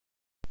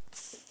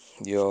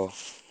Yo,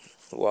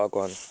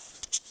 Wagwan.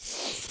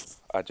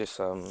 I just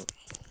wanted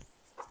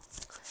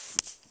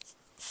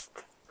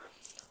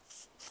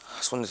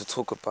to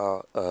talk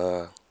about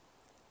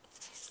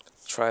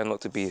trying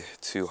not to be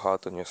too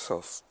hard on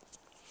yourself.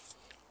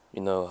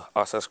 You know,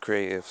 us as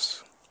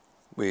creatives,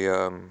 we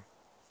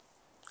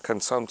can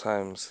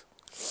sometimes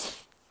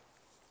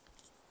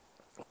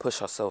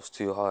push ourselves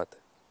too hard.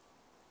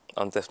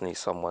 I'm definitely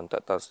someone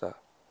that does that.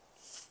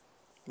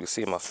 You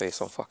see my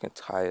face, I'm fucking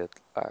tired.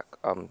 Like,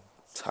 I'm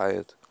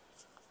tired.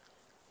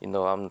 You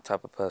know, I'm the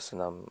type of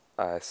person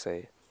I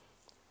say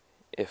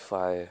if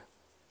I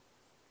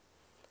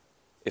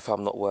if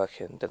I'm not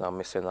working, then I'm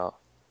missing out.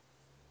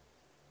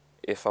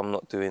 If I'm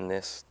not doing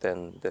this,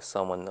 then there's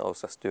someone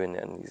else that's doing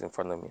it and he's in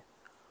front of me.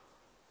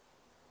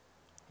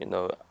 You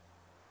know,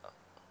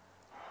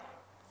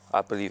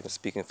 I believe in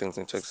speaking things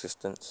into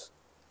existence,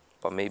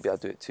 but maybe I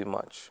do it too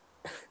much.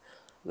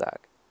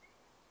 Like,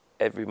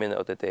 every minute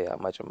of the day, I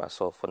imagine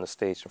myself on the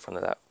stage in front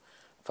of like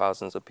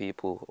thousands of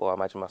people, or I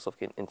imagine myself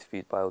getting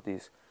interviewed by all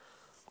these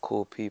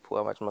cool people.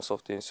 I imagine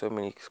myself doing so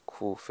many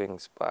cool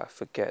things, but I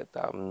forget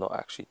that I'm not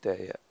actually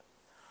there yet.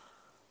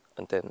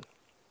 And then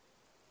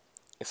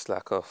it's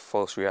like a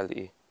false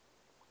reality.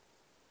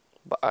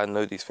 But I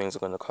know these things are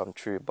going to come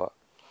true, but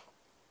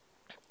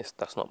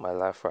that's not my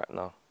life right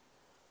now.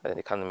 And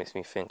it kind of makes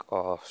me think,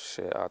 oh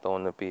shit, I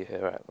don't want to be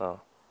here right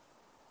now.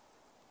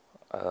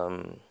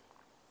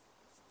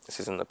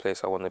 This isn't the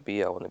place I want to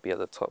be. I want to be at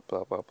the top,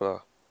 blah blah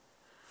blah.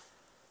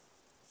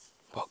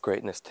 But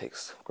greatness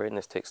takes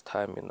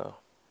time, you know.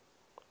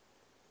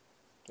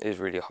 It is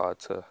really hard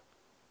to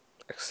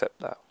accept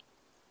that,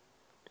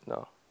 you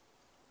know.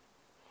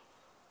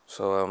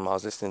 So I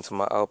was listening to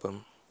my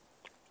album,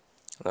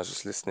 and I was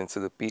just listening to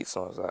the beats,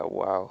 and I was like,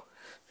 wow,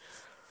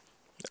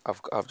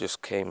 I've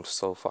just came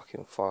so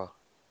fucking far.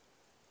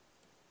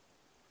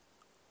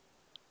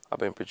 I've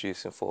been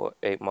producing for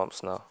 8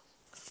 months now.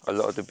 A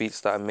lot of the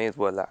beats that I made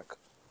were like,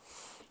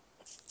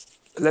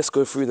 let's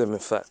go through them. In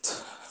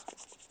fact,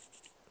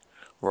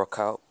 rock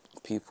out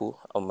people.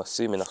 I'm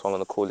assuming that's what I'm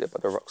gonna call it,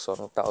 but the rock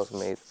song that was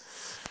made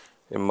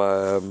in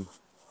my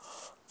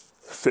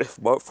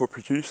 5th month for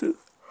producing.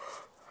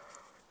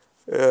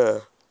 Yeah,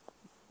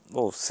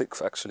 well,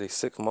 6th actually,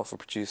 6th month for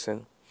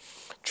producing.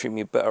 Treat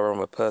Me Better, I'm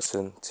a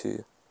Person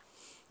too.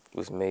 It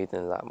was made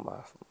in like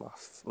my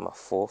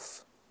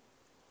 4th.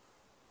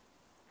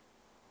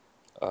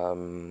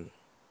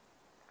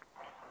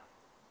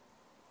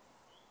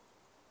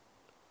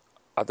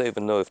 I don't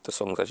even know if the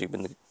song's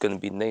actually gonna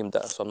be named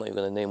that, so I'm not even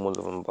gonna name all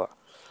of them. But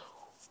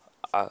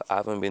I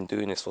haven't been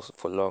doing this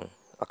for long.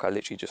 Like, I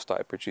literally just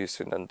started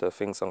producing, and the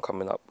things I'm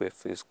coming up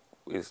with is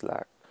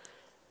like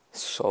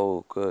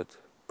so good,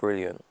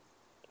 brilliant,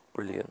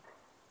 brilliant.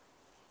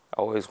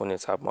 I always wanted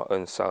to have my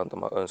own sound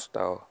and my own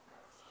style.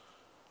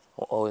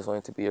 I always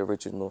wanted to be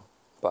original,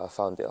 but I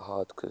found it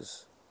hard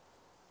because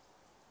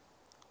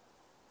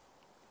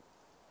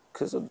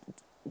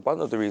one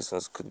of the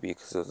reasons could be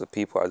because of the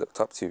people I looked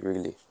up to,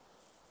 really.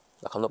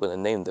 Like, I'm not going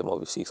to name them,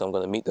 obviously, because I'm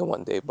going to meet them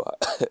one day, but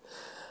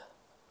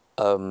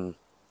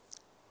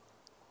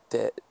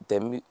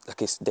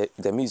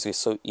their music is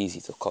so easy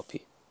to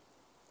copy.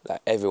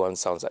 Like, everyone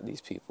sounds like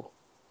these people.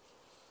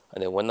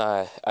 And then when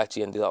I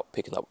actually ended up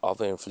picking up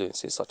other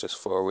influences, such as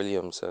Pharrell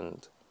Williams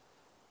and,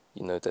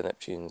 you know, the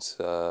Neptunes,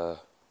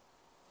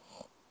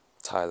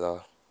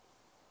 Tyler,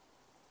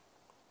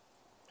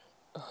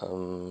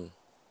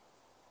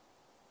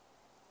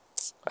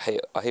 I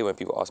hate when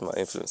people ask my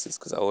influences,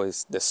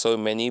 because there's so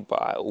many,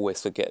 but I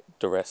always forget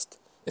the rest,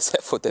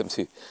 except for them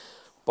too.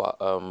 But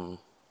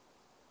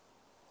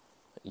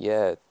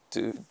yeah,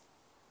 dude,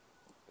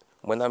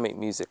 when I make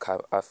music,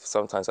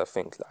 sometimes I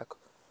think like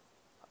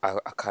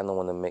I kind of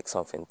want to make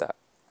something that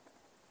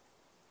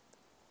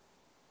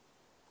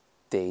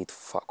they'd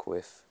fuck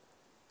with,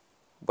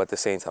 but at the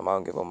same time, I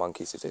don't give a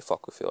monkeys if they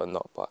fuck with it or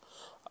not. But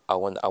I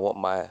want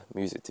my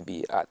music to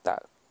be at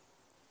that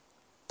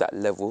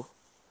level.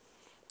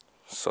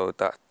 So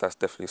that's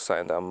definitely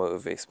something that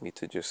motivates me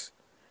to just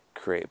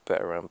create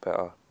better and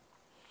better.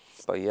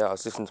 But yeah, I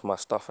was listening to my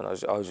stuff, and I was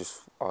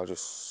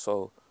just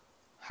so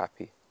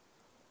happy.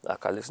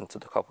 Like, I listened to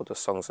a couple of the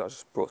songs that I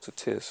just brought to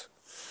tears.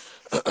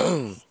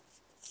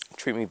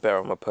 Treat Me Better,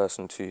 I'm a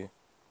Person too.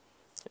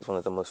 It's one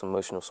of the most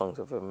emotional songs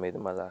I've ever made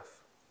in my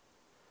life.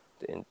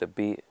 The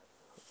beat,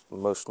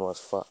 emotional as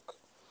fuck.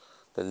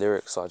 The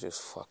lyrics are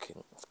just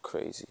fucking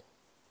crazy.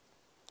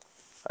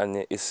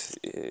 And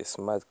it's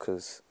mad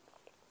because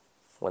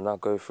when I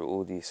go through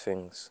all these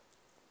things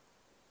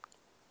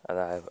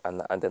and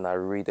then I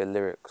read the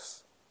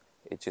lyrics,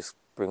 it just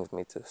brings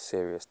me to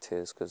serious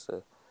tears because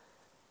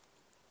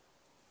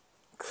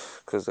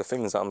the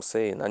things I'm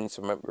saying, I need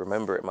to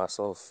remember it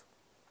myself.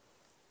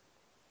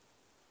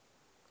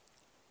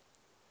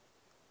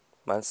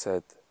 Man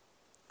said,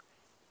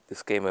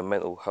 this game of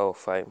mental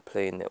health, I ain't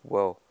playing it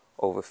well.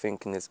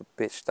 Overthinking is a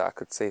bitch that I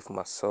could save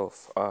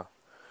myself.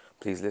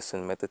 Please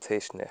listen,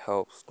 meditation, it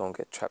helps. Don't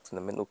get trapped in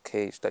the mental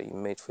cage that you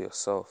made for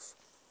yourself.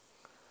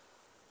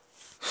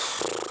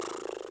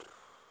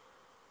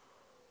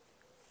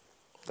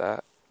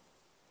 That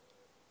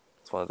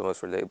It's one of the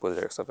most relatable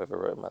lyrics I've ever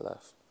wrote in my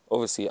life.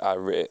 Obviously, I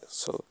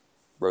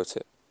wrote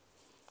it,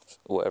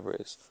 whatever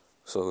it is.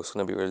 So it's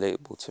gonna be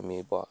relatable to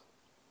me, but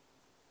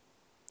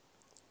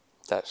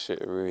that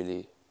shit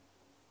really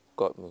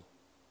got me.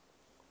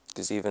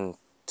 Because even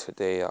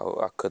today,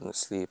 I couldn't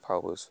sleep. I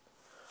was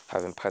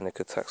having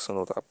panic attacks and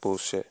all that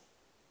bullshit.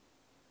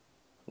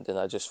 And then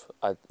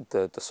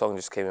the song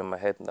just came in my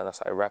head, and then I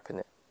started rapping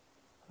it.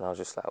 And I was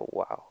just like,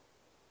 wow.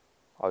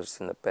 I was just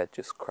in the bed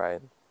just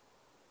crying.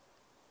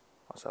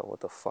 I was like, what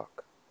the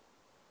fuck?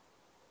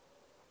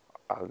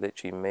 I'm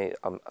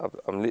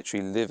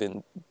literally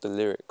living the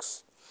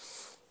lyrics.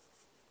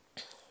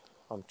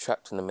 I'm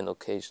trapped in the mental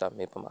cage that I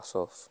made by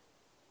myself.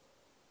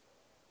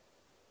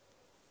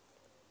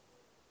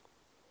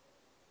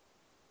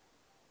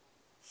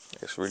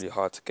 It's really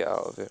hard to get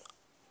out of it.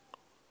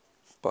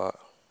 But,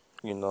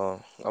 you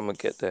know, I'm gonna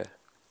get there.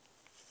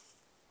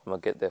 I'm gonna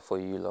get there for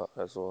you lot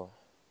as well.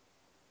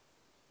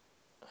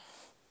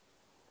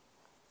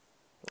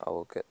 I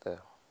will get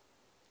there.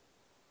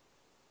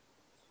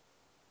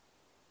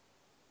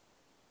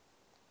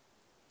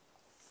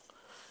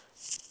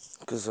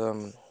 Because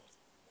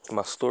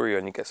my story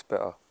only gets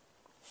better.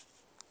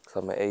 Because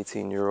I'm an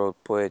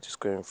 18-year-old boy just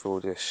going through all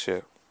this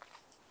shit.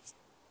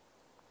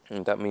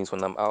 And that means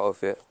when I'm out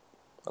of it,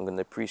 I'm going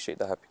to appreciate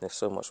the happiness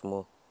so much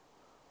more.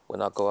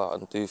 When I go out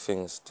and do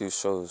things, do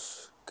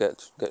shows,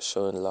 get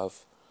shown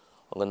love,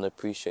 I'm going to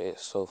appreciate it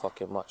so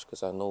fucking much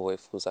because I know what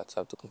it feels like to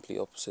have the complete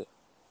opposite.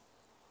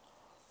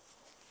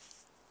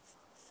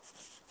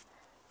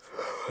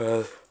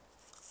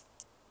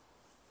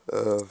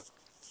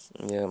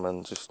 Yeah,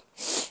 man, just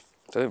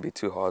don't be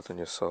too hard on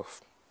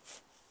yourself.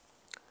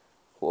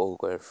 We're all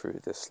going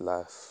through this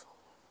life.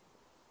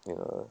 You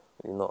know,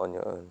 you're not on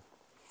your own.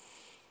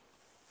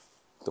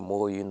 The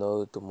more you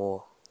know,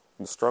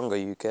 the stronger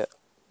you get.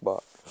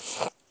 But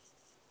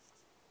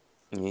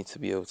you need to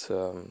be able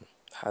to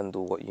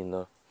handle what you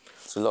know.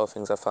 There's a lot of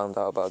things I found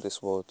out about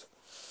this world.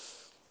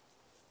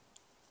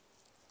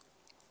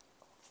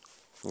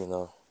 You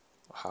know,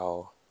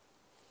 how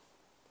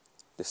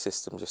the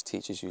system just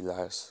teaches you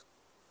lies.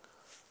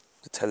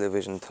 The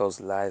television tells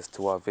lies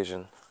to our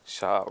vision.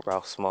 Shout out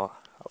Ralph Smart.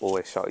 I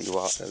always shout you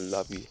out. I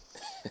love you.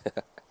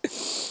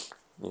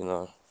 You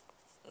know,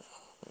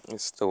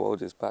 the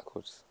world is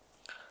backwards.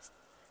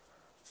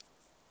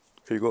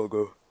 You gotta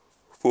go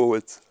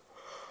forwards.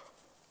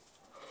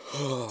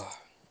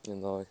 You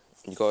know,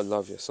 you gotta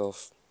love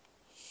yourself.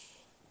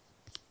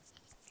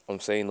 I'm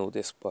saying all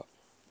this, but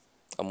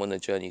I'm on a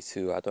journey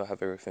too. I don't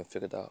have everything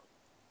figured out.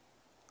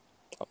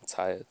 I'm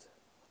tired.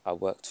 I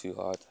work too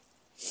hard.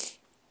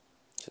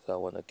 Because I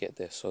want to get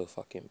there so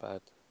fucking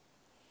bad.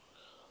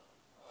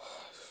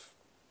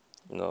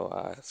 You know,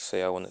 I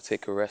say I want to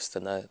take a rest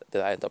and I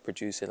end up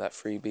producing like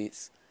 3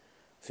 beats,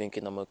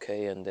 thinking I'm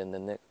okay, and then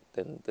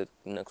the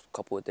next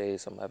couple of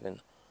days I'm having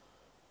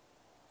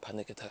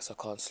panic attacks, I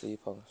can't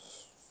sleep. You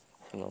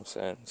know what I'm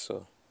saying?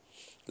 So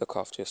look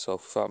after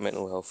yourself. Without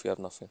mental health, you have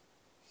nothing.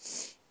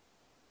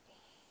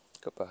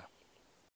 Goodbye.